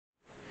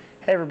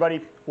Hey everybody,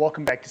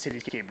 welcome back to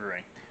Cityscape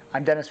Brewing.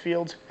 I'm Dennis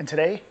Fields, and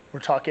today we're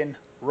talking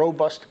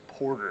robust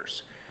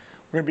porters.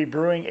 We're going to be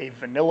brewing a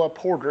vanilla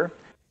porter.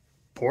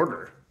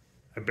 Porter?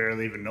 I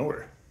barely even know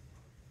her.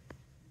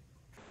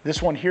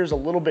 This one here is a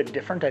little bit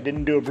different. I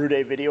didn't do a brew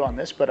day video on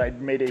this, but I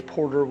made a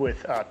porter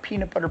with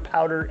peanut butter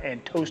powder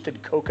and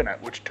toasted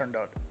coconut, which turned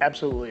out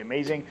absolutely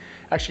amazing.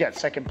 I actually got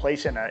second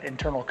place in an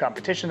internal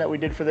competition that we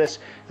did for this.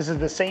 This is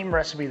the same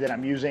recipe that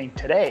I'm using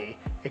today,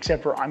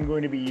 except for I'm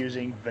going to be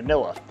using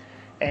vanilla.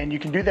 And you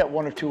can do that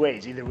one of two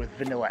ways, either with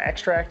vanilla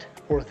extract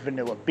or with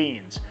vanilla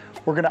beans.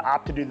 We're gonna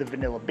opt to do the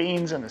vanilla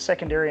beans in the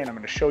secondary, and I'm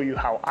gonna show you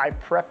how I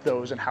prep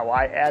those and how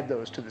I add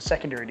those to the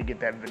secondary to get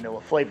that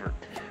vanilla flavor.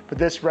 But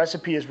this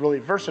recipe is really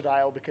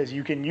versatile because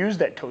you can use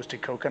that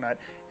toasted coconut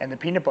and the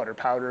peanut butter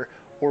powder,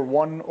 or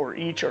one or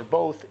each or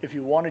both if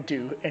you wanted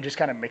to, and just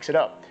kind of mix it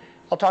up.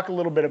 I'll talk a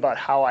little bit about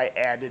how I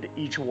added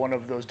each one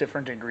of those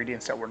different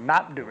ingredients that we're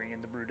not doing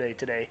in the brew day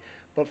today.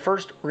 But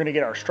first, we're gonna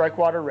get our strike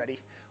water ready.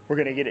 We're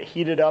gonna get it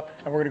heated up,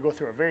 and we're gonna go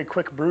through a very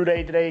quick brew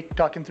day today,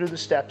 talking through the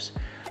steps.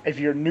 If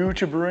you're new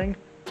to brewing,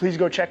 please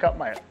go check out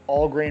my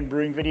all grain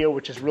brewing video,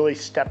 which is really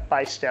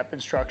step-by-step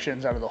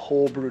instructions out of the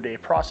whole brew day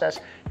process.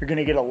 You're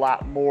gonna get a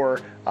lot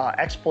more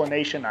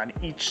explanation on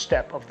each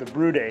step of the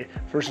brew day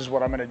versus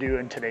what I'm gonna do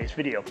in today's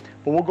video.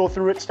 But we'll go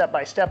through it step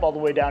by step all the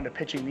way down to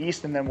pitching the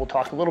yeast, and then we'll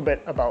talk a little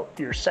bit about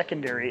your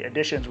secondary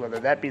additions, whether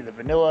that be the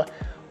vanilla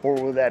or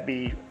will that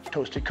be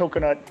toasted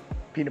coconut,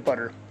 peanut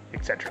butter,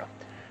 etc.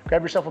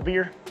 Grab yourself a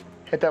beer,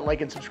 hit that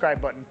like and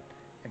subscribe button,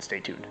 and stay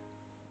tuned.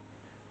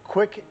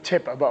 Quick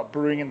tip about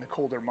brewing in the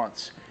colder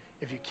months.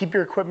 If you keep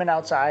your equipment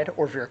outside,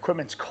 or if your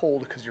equipment's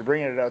cold because you're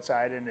bringing it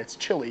outside and it's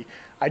chilly,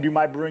 I do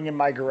my brewing in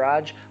my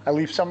garage. I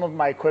leave some of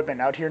my equipment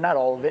out here, not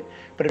all of it,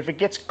 but if it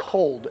gets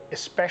cold,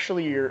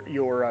 especially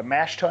your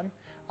mash tun,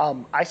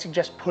 I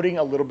suggest putting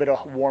a little bit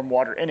of warm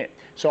water in it.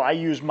 So I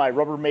use my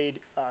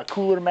Rubbermaid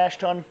cooler mash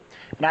tun,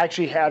 and I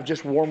actually have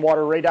just warm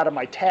water right out of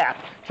my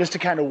tap just to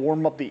kind of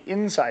warm up the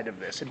inside of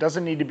this. It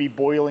doesn't need to be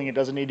boiling, it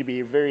doesn't need to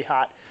be very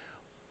hot.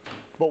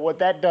 But what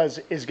that does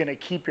is going to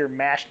keep your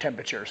mash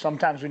temperature.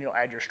 Sometimes when you'll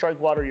add your strike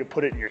water, you'll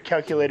put it in your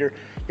calculator,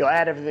 you'll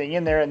add everything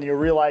in there, and you'll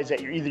realize that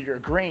either your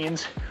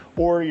grains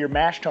or your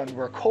mash tun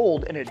were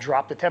cold and it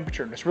dropped the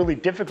temperature. And it's really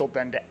difficult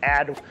then to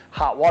add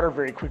hot water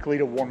very quickly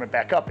to warm it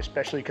back up,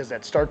 especially because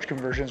that starch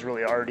conversion is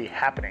really already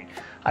happening.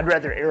 I'd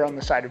rather err on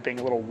the side of being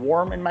a little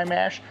warm in my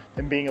mash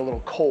than being a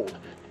little cold.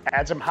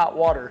 Add some hot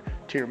water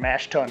to your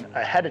mash tun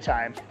ahead of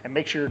time and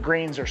make sure your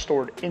grains are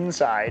stored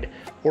inside,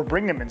 or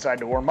bring them inside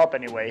to warm up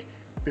anyway,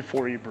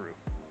 before you brew.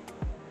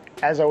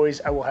 As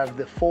always, I will have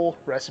the full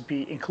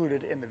recipe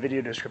included in the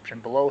video description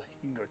below. You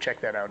can go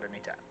check that out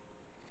anytime.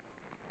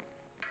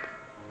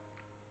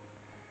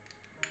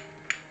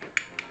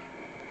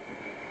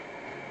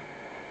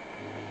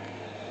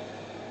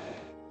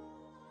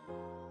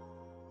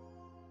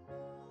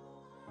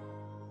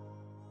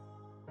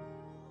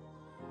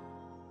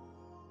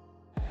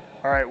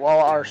 All right, while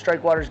our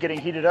strike water is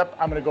getting heated up,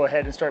 I'm gonna go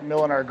ahead and start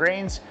milling our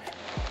grains.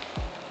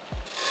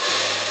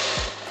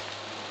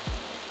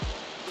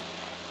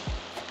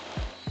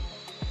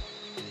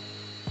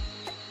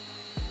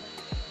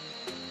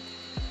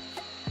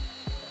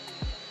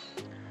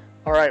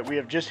 All right, we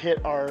have just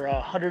hit our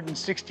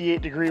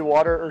 168 degree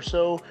water or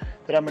so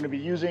that I'm going to be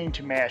using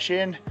to mash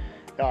in.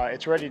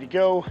 It's ready to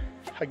go.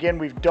 Again,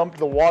 we've dumped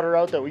the water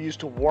out that we used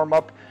to warm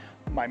up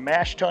my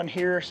mash tun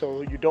here,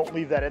 so you don't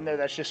leave that in there.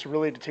 That's just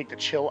really to take the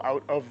chill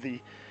out of the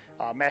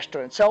mash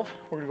tun itself.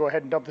 We're going to go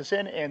ahead and dump this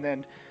in and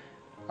then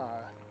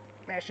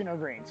mash in our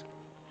grains.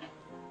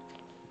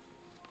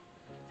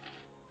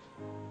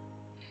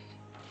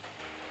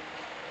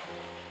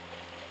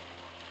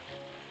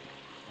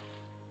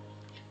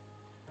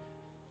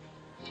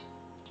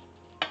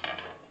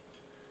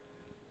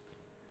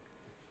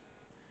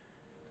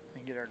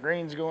 Get our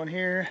grains going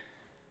here.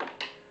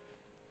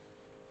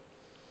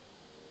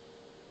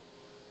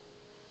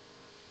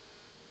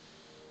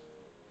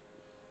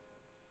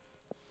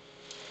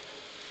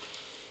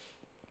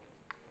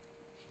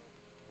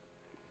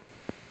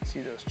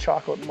 See those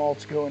chocolate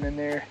malts going in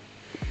there.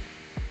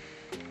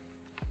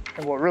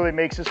 And what really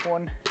makes this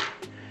one,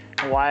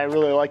 and why I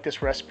really like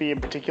this recipe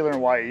in particular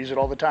and why I use it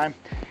all the time,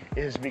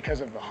 is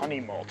because of the honey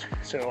malt.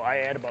 So I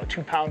add about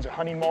 2 pounds of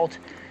honey malt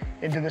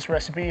into this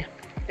recipe.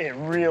 It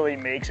really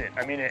makes it.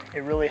 I mean, it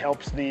really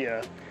helps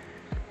the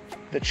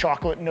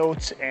chocolate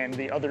notes and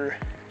the other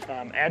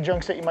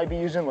adjuncts that you might be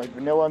using, like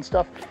vanilla and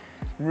stuff,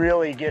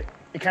 really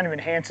it kind of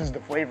enhances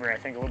the flavor, I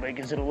think, a little bit.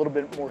 Gives it a little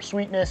bit more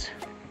sweetness.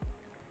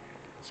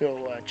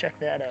 So check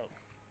that out.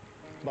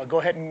 But go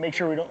ahead and make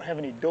sure we don't have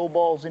any dough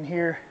balls in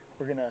here.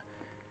 We're gonna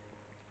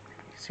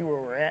see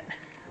where we're at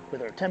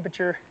with our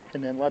temperature,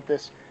 and then let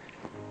this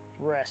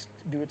rest,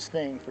 do its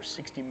thing for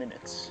 60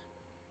 minutes.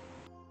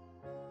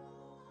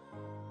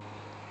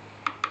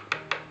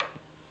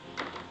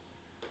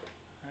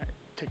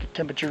 Take a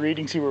temperature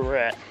reading, see where we're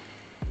at.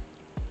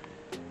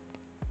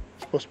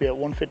 Supposed to be at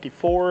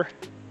 154,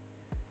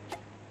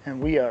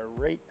 and we are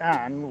right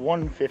on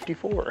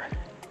 154.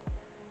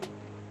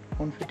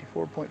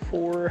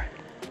 154.4.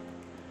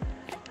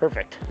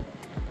 Perfect.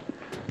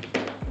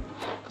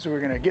 So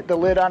we're gonna get the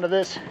lid onto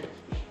this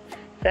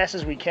fast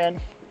as we can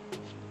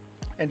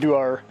and do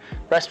our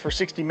rest for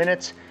 60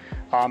 minutes.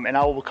 And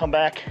I will come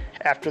back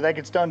after that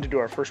gets done to do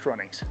our first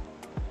runnings.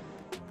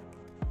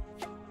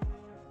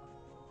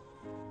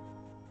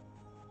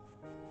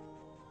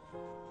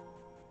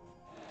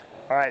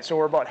 All right, so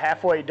we're about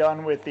halfway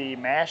done with the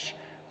mash.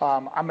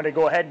 I'm gonna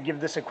go ahead and give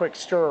this a quick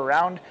stir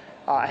around.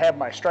 I have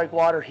my strike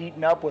water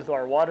heating up with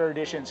our water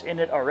additions in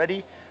it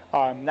already.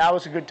 Now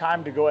is a good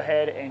time to go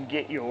ahead and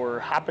get your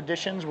hop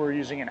additions. We're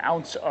using an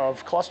ounce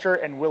of cluster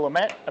and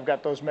Willamette. I've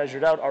got those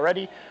measured out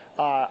already.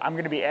 I'm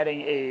going to be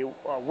adding a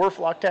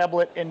Whirlfloc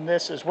tablet in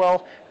this as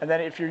well. And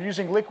then if you're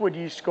using liquid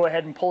yeast, go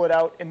ahead and pull it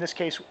out. In this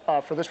case,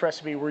 for this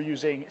recipe, we're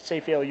using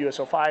Safale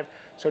US-05,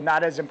 so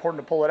not as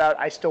important to pull it out.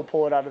 I still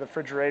pull it out of the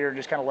refrigerator and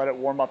just kind of let it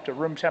warm up to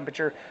room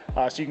temperature,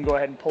 so you can go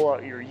ahead and pull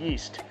out your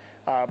yeast.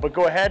 But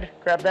go ahead,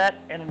 grab that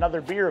and another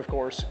beer, of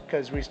course,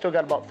 because we still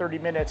got about 30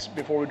 minutes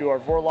before we do our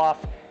Vorloff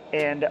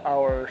and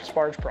our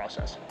sparge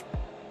process.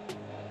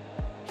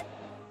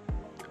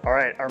 All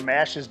right, our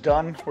mash is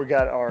done. We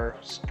got our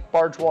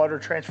sparge water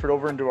transferred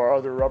over into our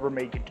other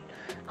Rubbermaid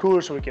cooler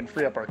so we can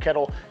free up our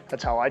kettle.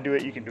 That's how I do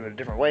it. You can do it a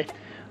different way.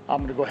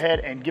 I'm gonna go ahead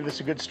and give this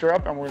a good stir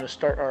up, and we're gonna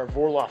start our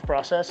Vorloff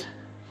process.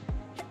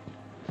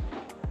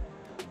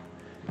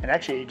 And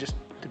actually, just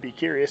to be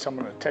curious, I'm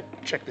gonna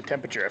check the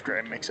temperature after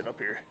I mix it up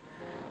here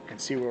and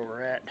see where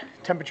we're at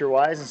temperature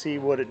wise and see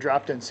what it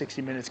dropped in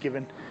 60 minutes,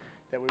 given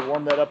that we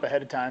warmed that up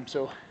ahead of time.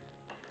 So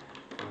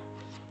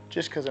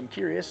just because I'm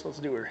curious, let's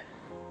do her.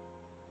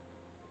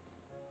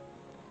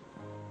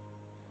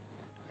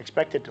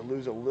 Expect it to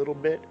lose a little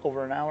bit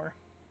over an hour.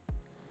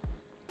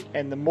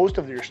 And the most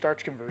of your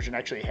starch conversion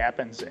actually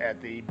happens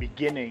at the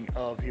beginning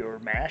of your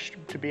mash,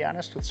 to be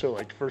honest. So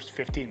like the first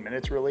 15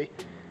 minutes really.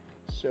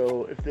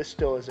 So if this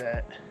still is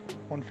at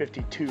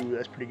 152,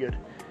 that's pretty good.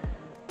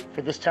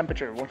 For this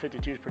temperature,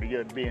 152 is pretty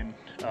good, being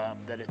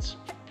that it's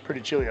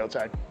pretty chilly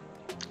outside.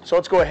 So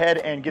let's go ahead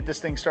and get this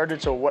thing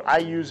started. So what I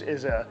use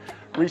is a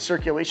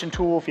recirculation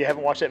tool. If you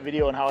haven't watched that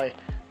video on how I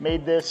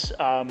made this,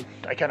 I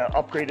kind of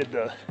upgraded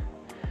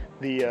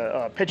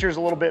the pitchers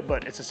a little bit,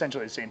 but it's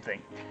essentially the same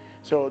thing.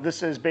 So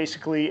this is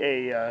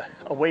basically a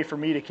way for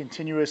me to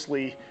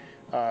continuously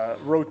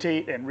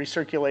rotate and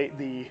recirculate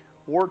the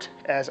wort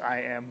as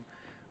I am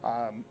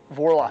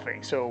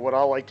Vorloffing. So what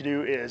I like to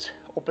do is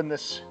open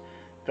this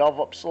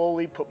valve up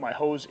slowly, put my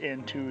hose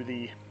into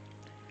the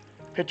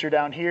pitcher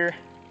down here,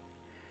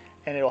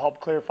 and it'll help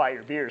clarify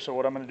your beer. So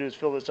what I'm going to do is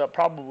fill this up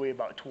probably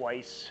about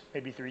twice,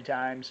 maybe 3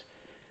 times.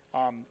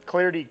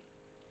 Clarity,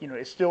 you know,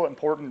 is still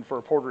important for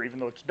a porter, even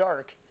though it's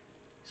dark,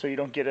 so you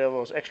don't get all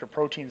those extra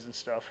proteins and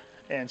stuff.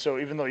 And so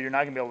even though you're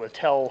not going to be able to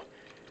tell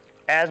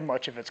as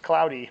much if it's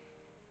cloudy,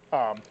 you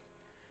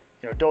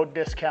know, don't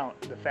discount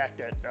the fact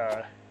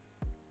that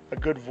a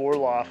good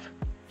Vorloff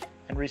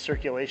and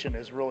recirculation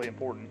is really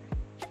important.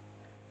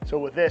 So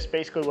with this,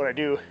 basically what I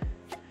do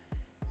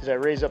is I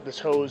raise up this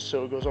hose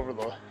so it goes over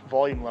the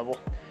volume level.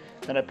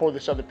 Then I pour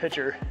this other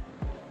pitcher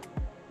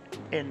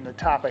in the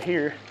top of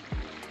here,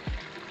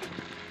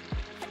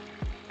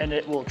 and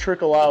it will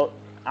trickle out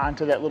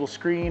onto that little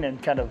screen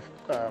and kind of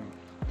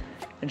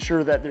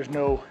ensure that there's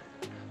no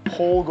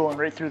hole going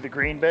right through the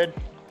grain bed,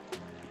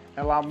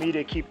 and allow me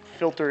to keep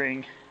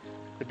filtering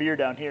the beer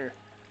down here.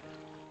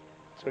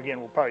 So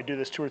again, we'll probably do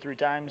this 2 or 3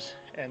 times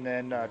and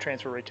then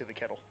transfer right to the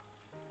kettle.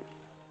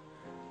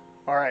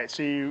 All right,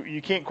 so you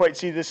can't quite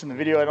see this in the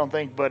video, I don't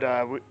think, but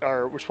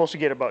we're supposed to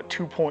get about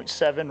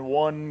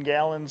 2.71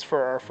 gallons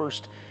for our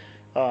first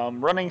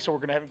running, so we're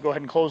gonna have to go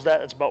ahead and close that.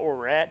 That's about where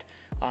we're at.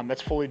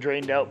 That's fully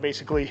drained out,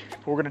 basically.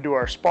 We're gonna do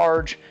our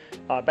sparge,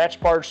 batch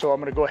sparge, so I'm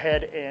gonna go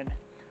ahead and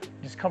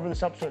just cover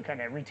this up so it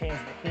kind of retains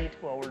the heat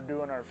while we're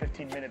doing our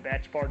 15-minute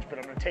batch sparge. But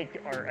I'm gonna take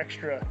our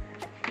extra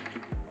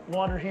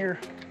water here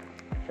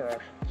for our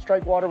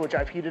strike water, which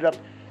I've heated up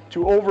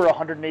to over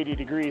 180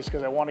 degrees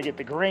because I want to get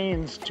the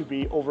grains to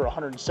be over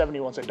 170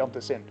 once I dump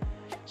this in.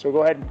 So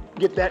go ahead and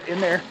get that in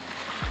there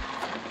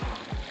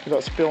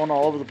without spilling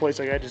all over the place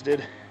like I just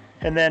did.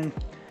 And then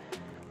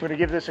we're going to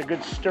give this a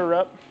good stir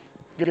up,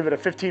 give it a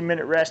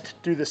 15-minute rest,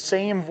 do the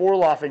same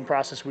Vorloffing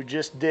process we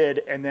just did,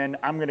 and then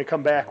I'm going to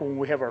come back when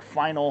we have our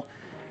final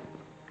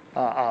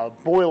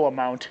boil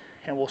amount,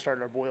 and we'll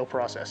start our boil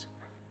process.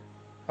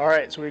 All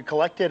right, so we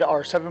collected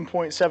our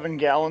 7.7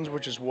 gallons,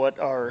 which is what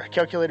our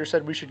calculator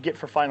said we should get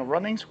for final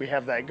runnings. We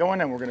have that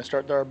going, and we're going to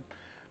start our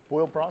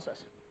boil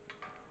process.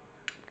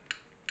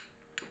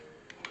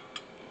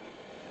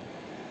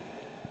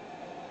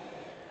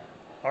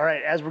 All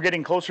right, as we're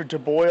getting closer to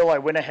boil, I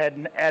went ahead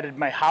and added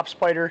my hop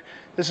spider.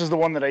 This is the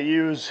one that I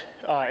use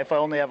if I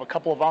only have a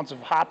couple of ounces of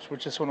hops,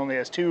 which this one only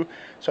has 2,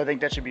 so I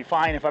think that should be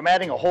fine. If I'm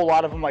adding a whole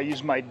lot of them, I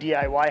use my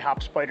DIY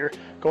hop spider.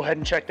 Go ahead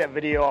and check that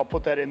video. I'll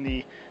put that in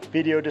the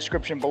video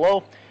description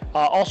below.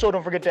 Also,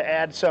 don't forget to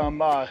add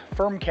some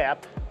firm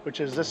cap, which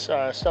is this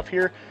stuff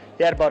here.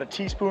 You add about a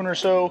teaspoon or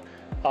so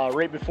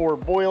right before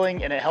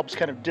boiling, and it helps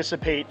kind of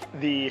dissipate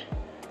the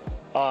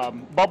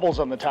bubbles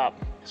on the top.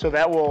 So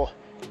that will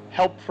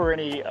help for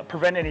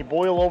prevent any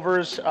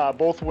boilovers,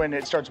 both when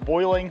it starts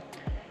boiling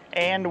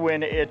and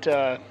when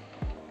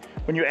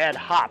you add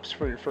hops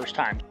for your first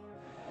time.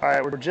 All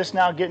right, we're just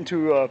now getting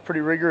to a pretty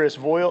rigorous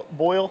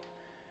boil.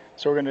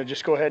 So we're gonna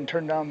just go ahead and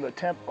turn down the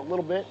temp a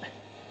little bit.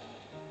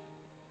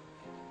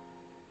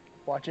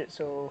 Watch it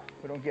so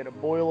we don't get a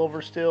boil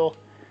over still,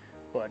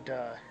 but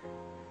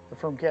the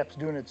firm cap's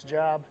doing its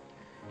job.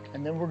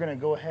 And then we're gonna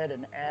go ahead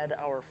and add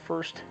our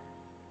first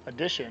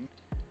addition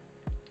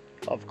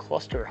of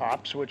cluster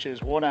hops, which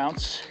is 1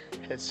 ounce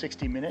at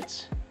 60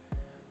 minutes.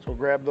 So we'll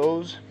grab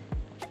those.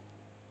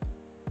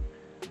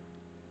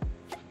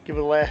 Give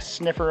it a last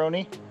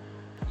snifferoni.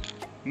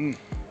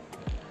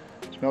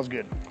 Smells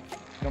good.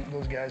 Dump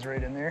those guys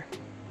right in there.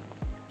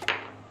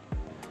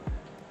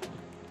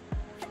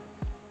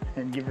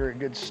 And give her a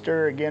good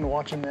stir again,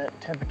 watching that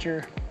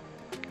temperature,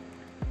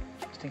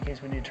 just in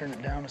case we need to turn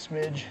it down a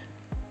smidge.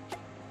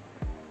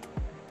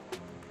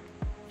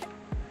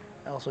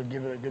 Also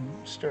give it a good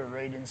stir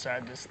right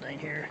inside this thing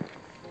here.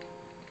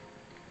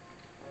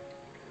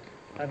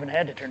 I haven't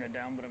had to turn it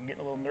down, but I'm getting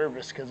a little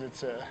nervous because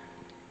it's a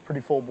pretty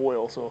full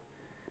boil. So,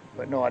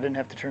 but no, I didn't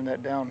have to turn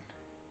that down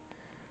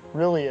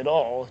really at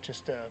all. It's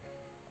just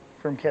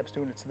firm cap's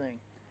doing its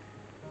thing.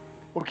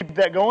 We'll keep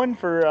that going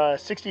for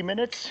 60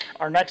 minutes.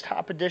 Our next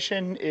hop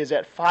addition is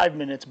at 5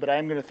 minutes, but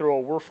I'm going to throw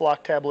a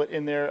Whirlfloc Tablet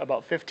in there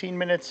about 15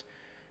 minutes,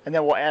 and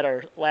then we'll add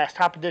our last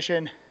hop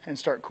addition and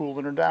start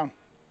cooling her down.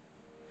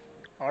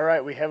 All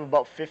right, we have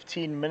about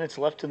 15 minutes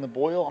left in the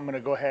boil. I'm going to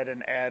go ahead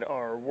and add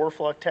our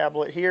Whirlfloc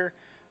Tablet here.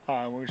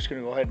 We're just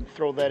going to go ahead and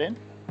throw that in.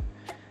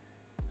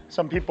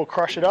 Some people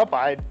crush it up.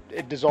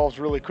 It dissolves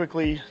really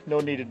quickly. No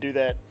need to do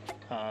that,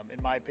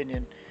 in my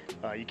opinion.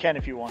 You can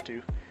if you want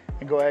to.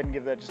 And go ahead and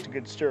give that just a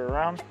good stir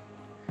around.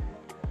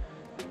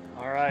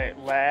 All right,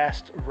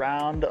 last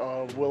round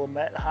of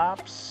Willamette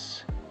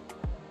hops.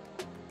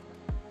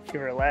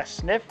 Give her a last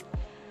sniff.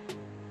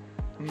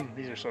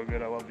 These are so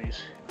good, I love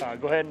these.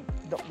 Go ahead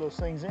and dump those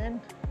things in.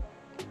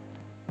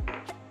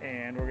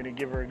 And we're gonna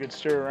give her a good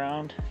stir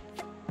around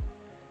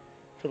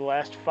for the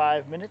last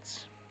 5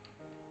 minutes.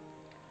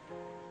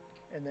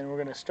 And then we're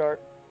gonna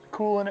start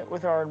cooling it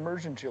with our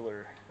immersion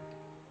chiller.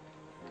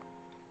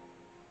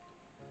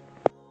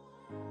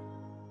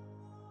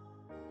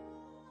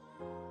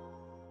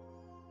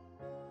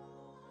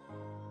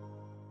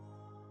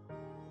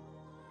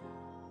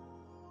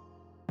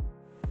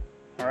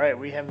 All right,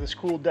 we have this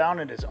cooled down.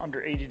 It is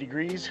under 80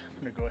 degrees. I'm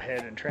gonna go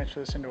ahead and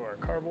transfer this into our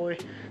carboy.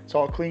 It's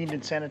all cleaned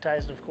and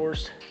sanitized, of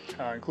course,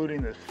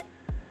 including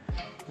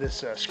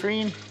this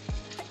screen.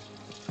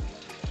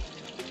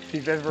 If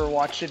you've ever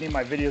watched any of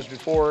my videos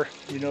before,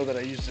 you know that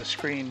I use the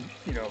screen,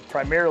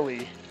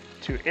 primarily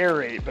to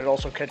aerate, but it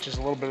also catches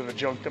a little bit of the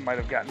junk that might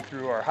have gotten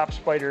through our hop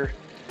spider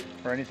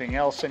or anything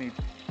else, any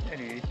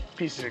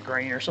pieces of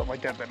grain or something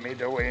like that that made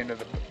their way into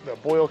the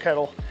boil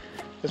kettle.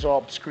 This will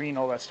help screen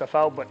all that stuff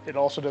out, but it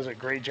also does a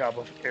great job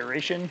of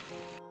aeration.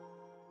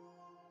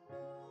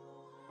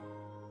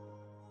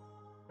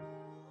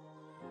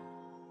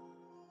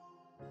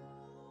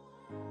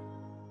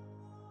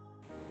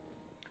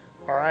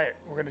 All right,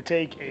 we're gonna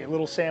take a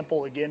little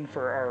sample again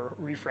for our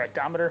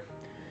refractometer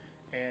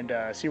and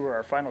see where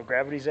our final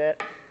gravity's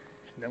at.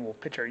 And then we'll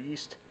pitch our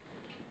yeast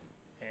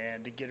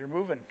and to get her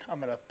moving. I'm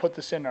gonna put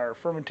this in our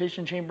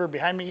fermentation chamber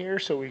behind me here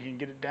so we can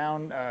get it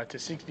down to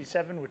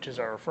 67, which is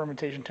our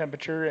fermentation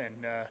temperature,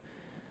 and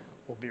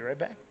we'll be right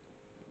back.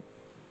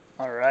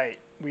 All right,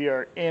 we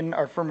are in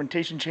our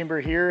fermentation chamber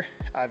here.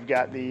 I've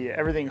got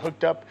everything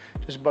hooked up,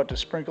 just about to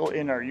sprinkle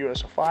in our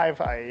US-05.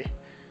 I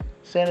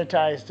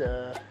sanitized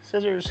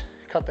scissors,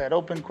 cut that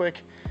open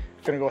quick.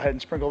 I'm gonna go ahead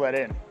and sprinkle that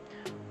in.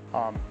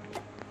 I'm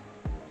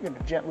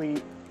gonna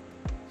gently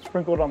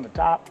sprinkle it on the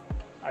top.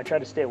 I try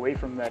to stay away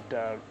from that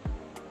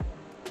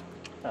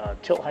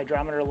tilt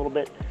hydrometer a little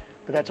bit,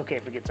 but that's okay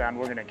if it gets on.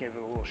 We're gonna give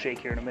it a little shake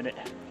here in a minute.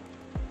 And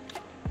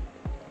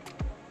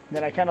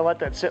then I kind of let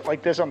that sit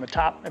like this on the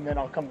top, and then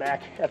I'll come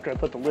back after I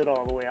put the lid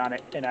all the way on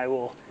it, and I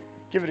will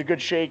give it a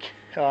good shake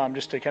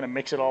just to kind of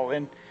mix it all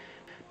in.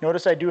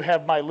 Notice I do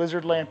have my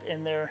lizard lamp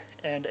in there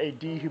and a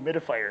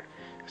dehumidifier.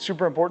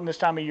 Super important this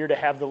time of year to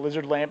have the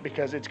lizard lamp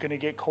because it's going to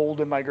get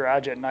cold in my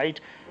garage at night,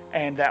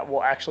 and that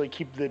will actually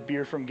keep the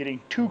beer from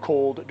getting too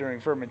cold during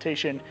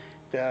fermentation.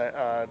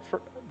 The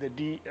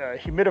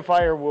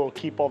dehumidifier will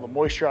keep all the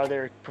moisture out of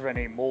there, prevent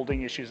any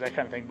molding issues, that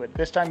kind of thing. But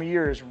this time of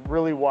year is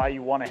really why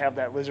you want to have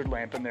that lizard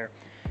lamp in there.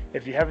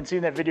 If you haven't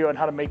seen that video on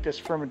how to make this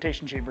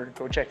fermentation chamber,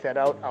 go check that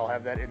out. I'll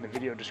have that in the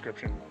video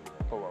description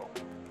below.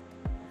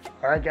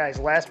 All right, guys,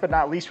 last but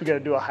not least, we got to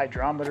do a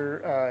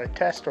hydrometer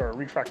test, or a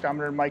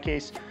refractometer in my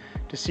case,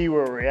 to see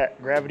where we're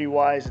at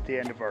gravity-wise at the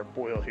end of our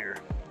boil here.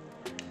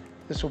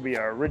 This will be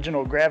our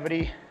original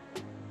gravity,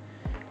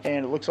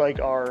 and it looks like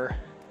our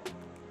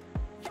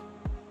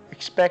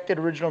expected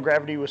original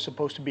gravity was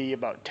supposed to be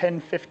about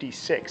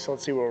 1056. So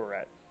let's see where we're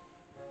at.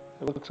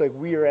 It looks like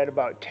we are at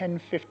about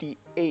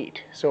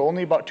 1058, so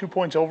only about 2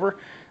 points over.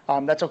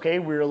 That's okay.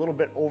 We were a little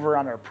bit over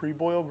on our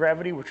pre-boil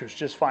gravity, which was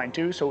just fine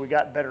too, so we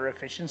got better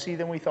efficiency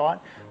than we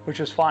thought, which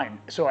was fine.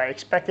 So I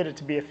expected it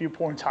to be a few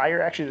points higher.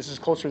 Actually, this is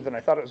closer than I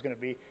thought it was going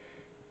to be.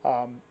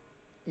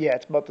 Yeah,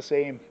 it's about the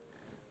same.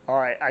 All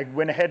right, I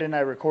went ahead and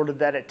I recorded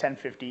that at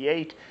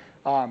 1058.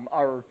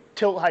 Our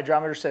tilt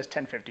hydrometer says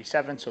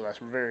 1057, so that's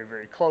very,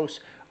 very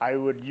close. I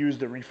would use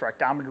the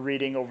refractometer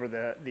reading over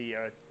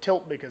the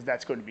tilt because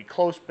that's going to be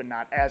close, but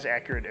not as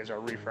accurate as our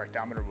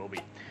refractometer will be.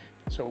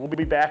 So we'll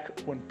be back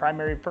when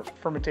primary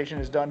fermentation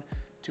is done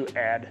to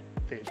add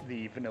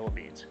the vanilla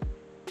beans.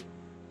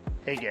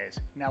 Hey guys,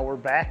 now we're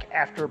back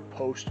after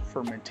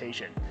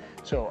post-fermentation.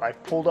 So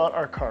I've pulled out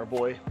our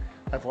carboy.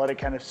 I've let it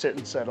kind of sit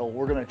and settle.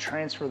 We're going to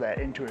transfer that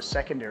into a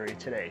secondary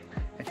today.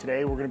 And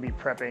today we're going to be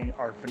prepping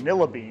our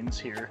vanilla beans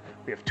here.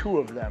 We have 2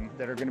 of them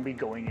that are going to be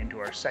going into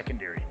our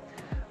secondary.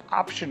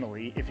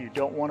 Optionally, if you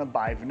don't want to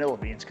buy vanilla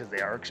beans because they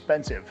are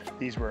expensive,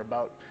 these were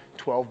about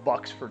 12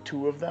 bucks for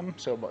 2 of them,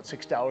 so about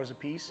 $6 a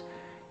piece.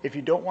 If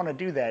you don't want to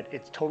do that,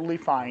 it's totally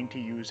fine to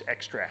use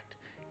extract.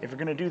 If you're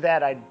going to do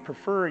that, I'd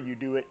prefer you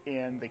do it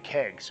in the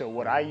keg. So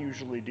what I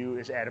usually do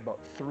is add about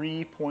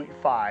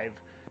 3.5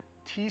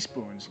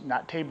 teaspoons,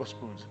 not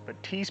tablespoons,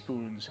 but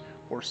teaspoons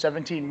or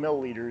 17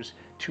 milliliters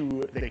to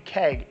the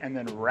keg and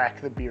then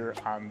rack the beer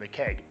on the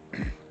keg.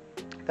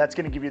 That's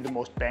going to give you the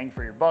most bang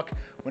for your buck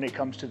when it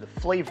comes to the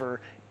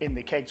flavor in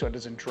the keg so it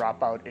doesn't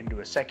drop out into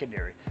a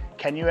secondary.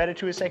 Can you add it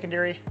to a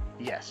secondary?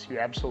 Yes, you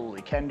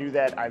absolutely can do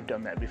that. I've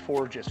done that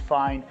before just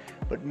fine,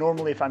 but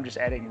normally if I'm just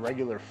adding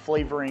regular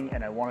flavoring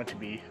and I want it to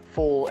be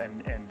full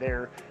and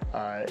there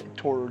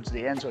towards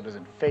the end so it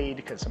doesn't fade,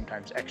 because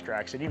sometimes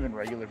extracts and even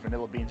regular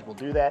vanilla beans will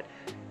do that,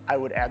 I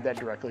would add that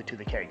directly to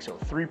the keg. So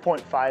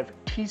 3.5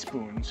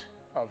 teaspoons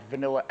of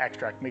vanilla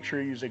extract. Make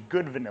sure you use a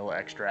good vanilla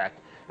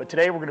extract. But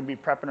today we're going to be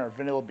prepping our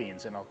vanilla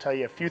beans, and I'll tell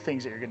you a few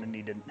things that you're going to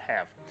need to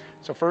have.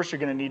 So first, you're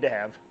going to need to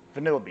have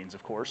vanilla beans,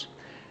 of course.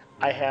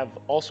 I have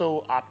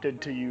also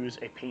opted to use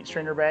a paint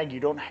strainer bag. You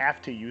don't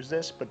have to use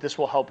this, but this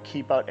will help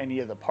keep out any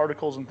of the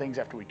particles and things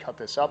after we cut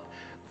this up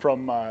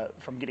from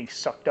getting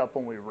sucked up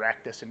when we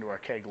rack this into our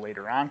keg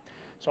later on.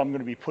 So I'm going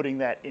to be putting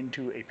that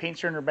into a paint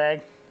strainer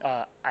bag.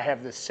 I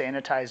have this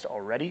sanitized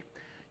already.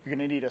 You're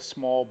going to need a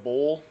small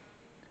bowl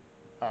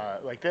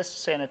like this,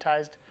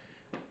 sanitized,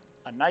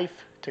 a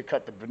knife to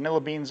cut the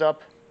vanilla beans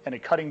up, and a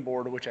cutting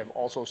board, which I've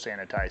also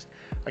sanitized.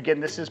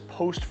 Again, this is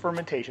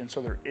post-fermentation, so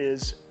there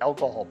is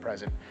alcohol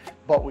present,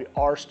 but we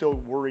are still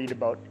worried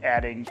about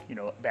adding,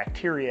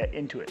 bacteria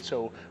into it.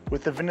 So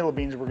with the vanilla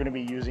beans, we're gonna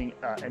be using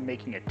and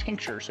making a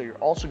tincture, so you're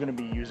also gonna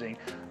be using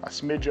a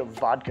smidge of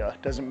vodka.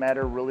 Doesn't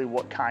matter really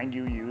what kind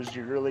you use,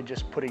 you're really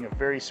just putting a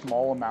very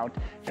small amount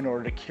in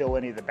order to kill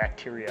any of the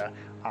bacteria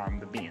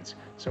on the beans.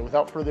 So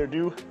without further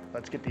ado,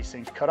 let's get these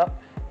things cut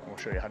up, and we'll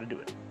show you how to do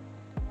it.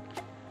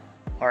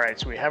 All right,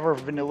 so we have our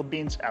vanilla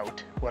beans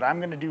out. What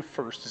I'm gonna do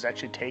first is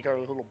actually take our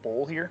little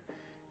bowl here.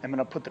 I'm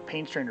gonna put the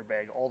paint strainer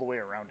bag all the way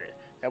around it.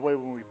 That way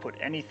when we put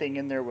anything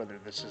in there, whether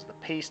this is the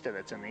paste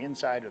that's in the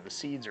inside or the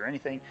seeds or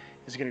anything,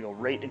 is gonna go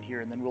right in here,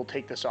 and then we'll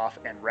take this off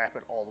and wrap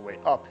it all the way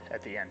up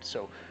at the end.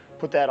 So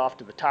put that off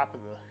to the top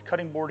of the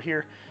cutting board here.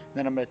 And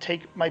then I'm gonna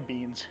take my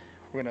beans,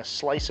 we're gonna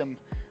slice them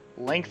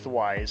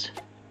lengthwise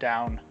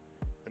down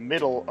the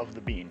middle of the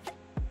bean,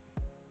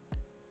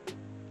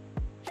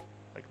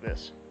 like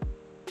this.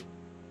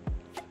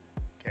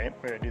 Okay,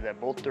 we're going to do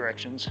that both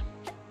directions,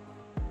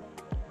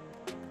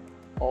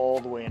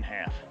 all the way in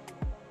half.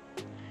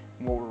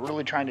 And what we're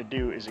really trying to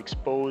do is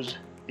expose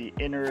the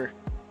inner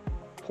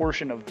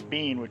portion of the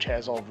bean, which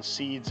has all the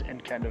seeds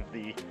and kind of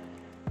the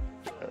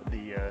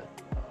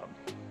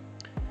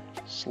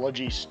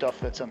sludgy stuff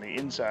that's on the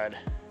inside,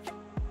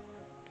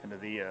 kind of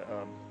the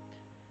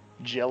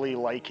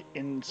jelly-like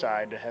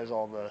inside that has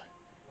all the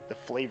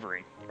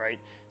flavoring,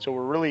 right? So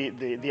we're really,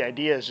 the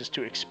idea is just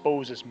to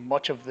expose as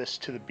much of this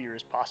to the beer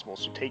as possible.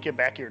 So take it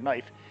back your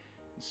knife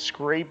and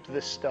scrape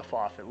this stuff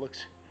off. It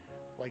looks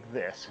like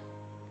this.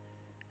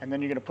 And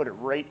then you're gonna put it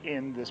right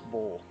in this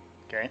bowl,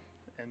 okay?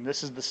 And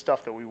this is the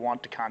stuff that we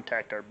want to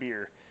contact our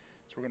beer.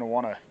 So we're gonna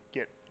wanna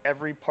get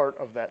every part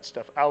of that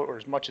stuff out, or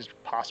as much as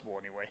possible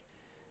anyway,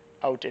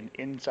 out and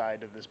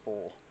inside of this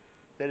bowl.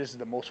 That is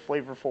the most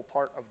flavorful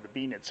part of the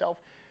bean itself,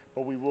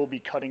 but we will be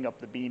cutting up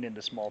the bean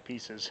into small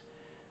pieces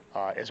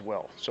as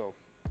well. So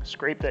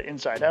scrape that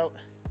inside out,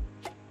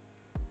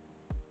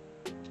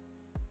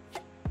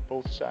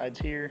 both sides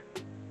here.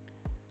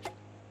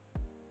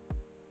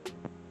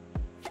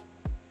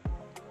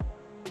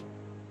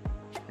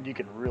 And you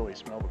can really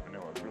smell the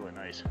vanilla, it's really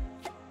nice.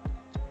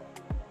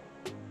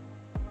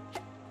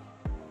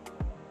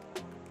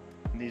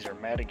 And these are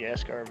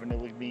Madagascar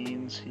Vanilla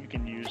Beans. You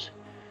can use,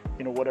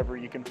 whatever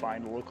you can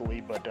find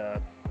locally,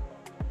 but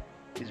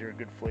these are a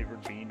good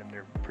flavored bean, and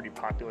they're pretty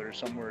popular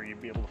somewhere.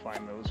 You'd be able to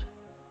find those.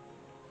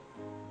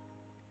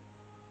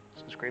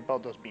 So scrape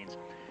out those beans.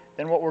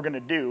 Then what we're going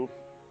to do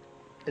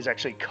is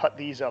actually cut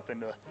these up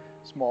into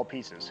small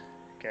pieces,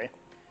 okay?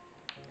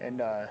 And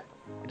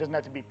it doesn't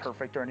have to be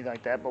perfect or anything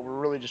like that, but we're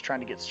really just trying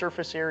to get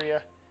surface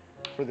area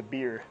for the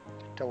beer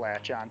to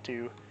latch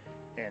onto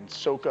and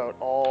soak out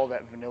all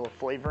that vanilla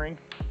flavoring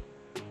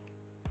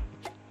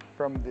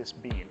from this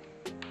bean.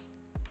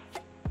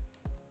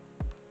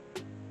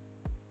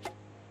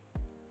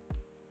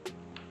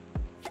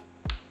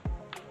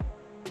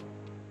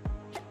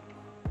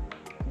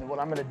 And then what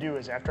I'm going to do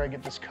is, after I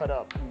get this cut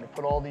up, I'm going to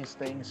put all these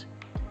things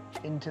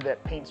into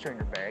that paint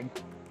strainer bag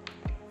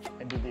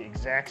and do the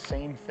exact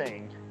same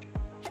thing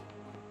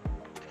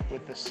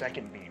with the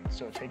second bean.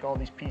 So take all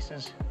these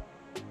pieces,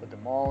 put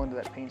them all into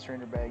that paint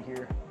strainer bag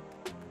here.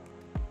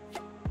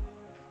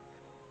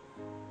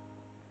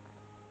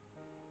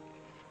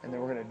 And then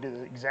we're going to do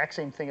the exact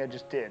same thing I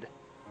just did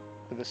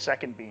with the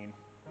second bean,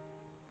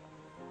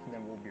 and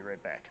then we'll be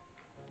right back.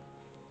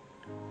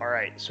 All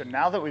right, so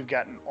now that we've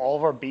gotten all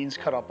of our beans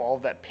cut up, all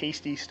of that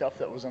pasty stuff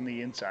that was on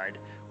the inside,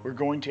 we're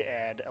going to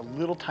add a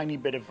little tiny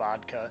bit of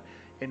vodka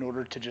in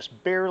order to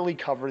just barely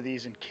cover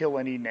these and kill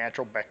any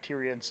natural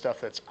bacteria and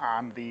stuff that's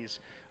on these,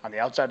 on the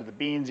outside of the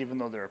beans, even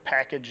though they're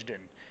packaged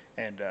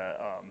and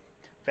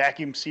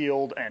vacuum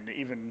sealed and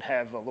even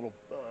have a little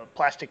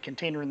plastic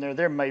container in there.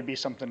 There might be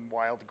something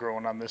wild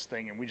growing on this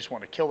thing, and we just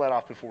want to kill that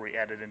off before we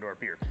add it into our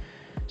beer.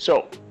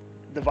 So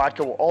the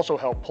vodka will also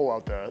help pull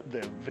out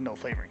the vanilla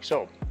flavoring.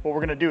 So what we're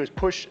going to do is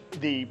push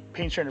the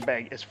paint strainer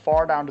bag as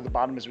far down to the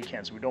bottom as we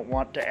can. So we don't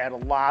want to add a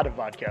lot of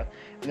vodka,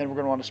 and then we're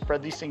going to want to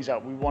spread these things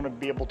out. We want to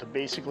be able to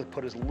basically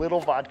put as little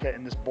vodka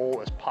in this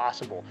bowl as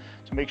possible.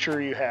 So make sure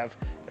you have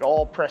it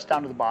all pressed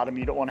down to the bottom.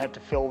 You don't want to have to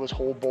fill this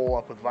whole bowl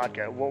up with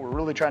vodka. What we're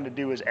really trying to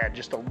do is add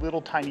just a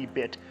little tiny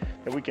bit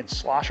that we can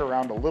slosh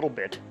around a little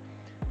bit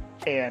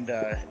and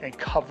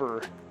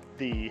cover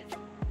the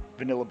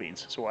vanilla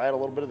beans. So we'll add a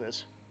little bit of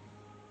this.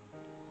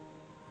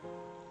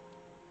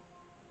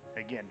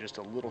 Again, just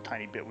a little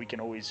tiny bit. We can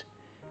always,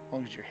 as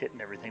long as you're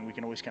hitting everything, we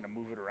can always kind of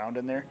move it around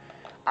in there.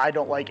 I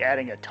don't like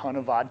adding a ton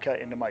of vodka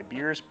into my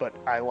beers, but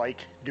I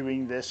like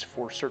doing this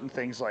for certain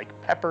things like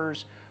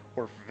peppers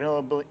or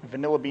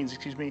vanilla beans,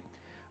 excuse me,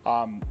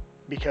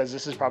 because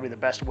this is probably the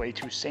best way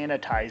to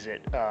sanitize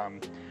it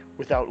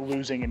without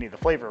losing any of the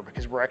flavor,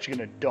 because we're actually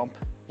going to dump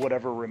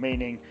whatever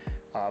remaining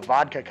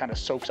vodka kind of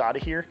soaks out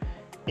of here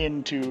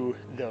into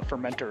the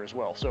fermenter as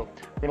well. So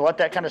we're going to let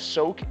that kind of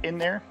soak in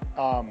there.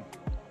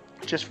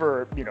 Just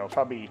for, you know,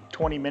 probably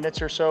 20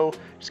 minutes or so,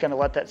 just gonna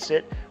let that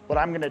sit. What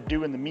I'm gonna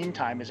do in the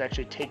meantime is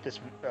actually take this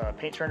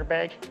paint strainer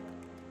bag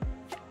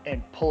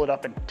and pull it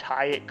up and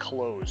tie it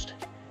closed.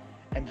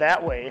 And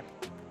that way,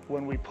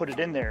 when we put it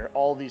in there,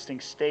 all these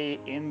things stay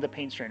in the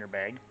paint strainer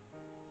bag,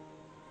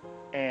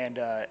 and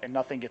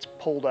nothing gets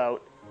pulled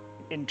out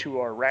into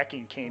our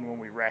racking cane when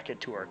we rack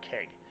it to our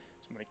keg.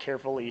 So I'm gonna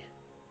carefully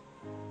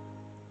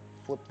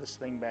flip this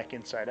thing back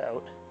inside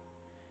out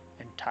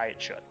and tie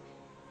it shut.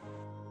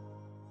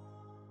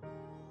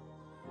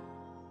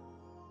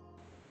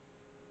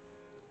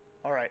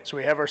 All right, so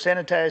we have our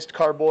sanitized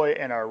carboy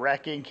and our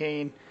racking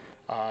cane,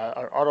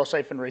 our auto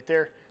siphon right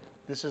there.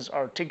 This is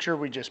our tincture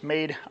we just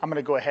made. I'm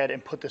gonna go ahead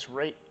and put this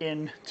right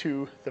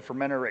into the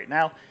fermenter right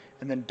now,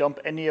 and then dump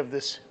any of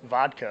this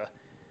vodka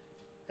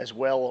as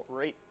well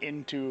right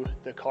into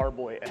the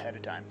carboy ahead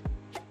of time.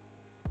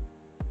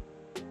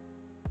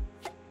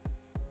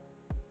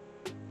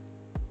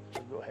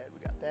 So go ahead, we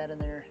got that in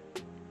there.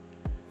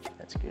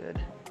 That's good.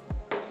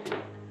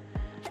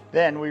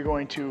 Then we're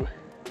going to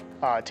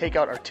take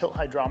out our tilt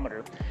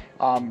hydrometer.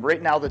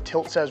 Right now the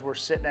tilt says we're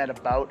sitting at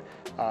about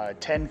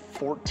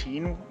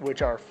 1014,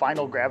 which our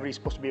final gravity is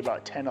supposed to be about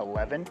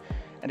 1011.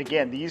 And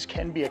again, these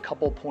can be a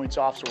couple points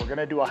off, so we're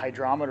gonna do a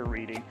hydrometer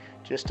reading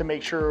just to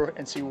make sure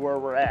and see where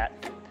we're at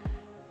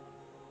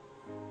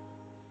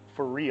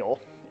for real.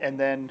 And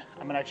then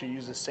I'm gonna actually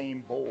use the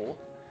same bowl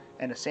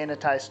and a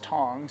sanitized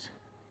tongs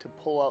to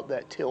pull out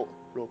that tilt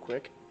real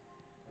quick.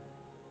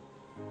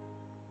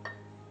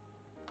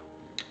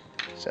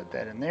 Set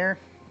that in there.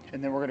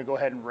 And then we're gonna go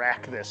ahead and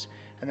rack this.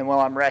 And then while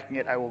I'm racking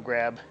it, I will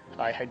grab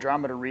a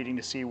hydrometer reading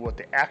to see what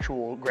the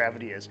actual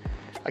gravity is.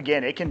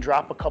 Again, it can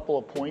drop a couple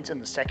of points in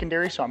the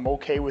secondary, so I'm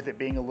okay with it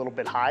being a little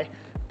bit high.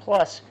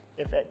 Plus,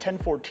 if at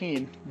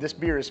 1014, this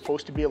beer is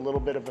supposed to be a little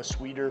bit of a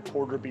sweeter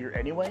porter beer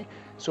anyway,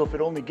 so if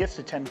it only gets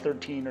to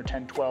 1013 or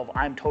 1012,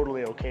 I'm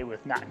totally okay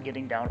with not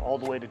getting down all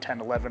the way to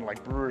 1011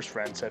 like Brewer's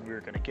friend said we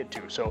were gonna get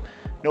to. So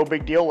no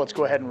big deal, let's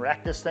go ahead and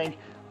rack this thing,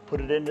 put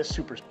it into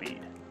super speed.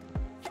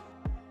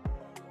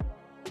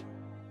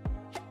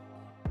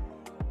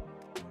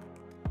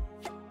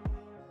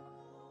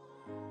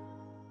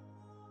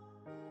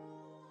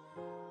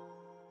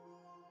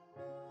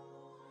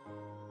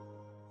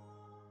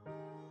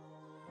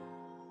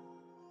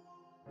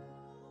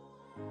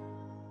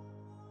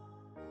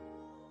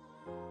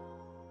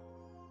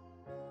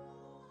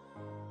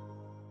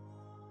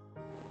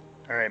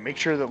 All right, make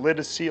sure the lid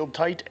is sealed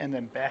tight, and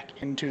then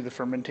back into the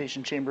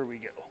fermentation chamber we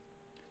go.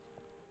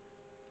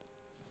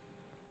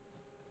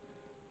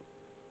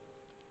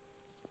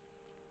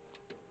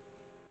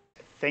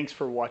 Thanks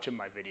for watching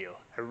my video.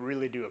 I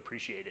really do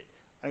appreciate it.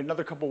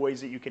 Another couple ways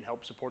that you can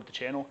help support the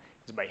channel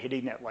is by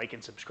hitting that like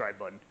and subscribe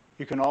button.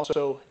 You can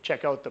also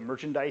check out the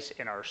merchandise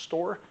in our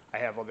store. I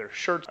have other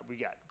shirts. We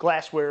got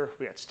glassware,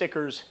 we got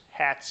stickers,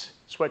 hats,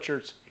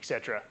 sweatshirts,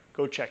 etc.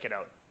 Go check it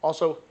out.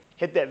 Also,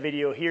 hit that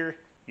video here.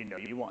 You know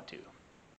you want to.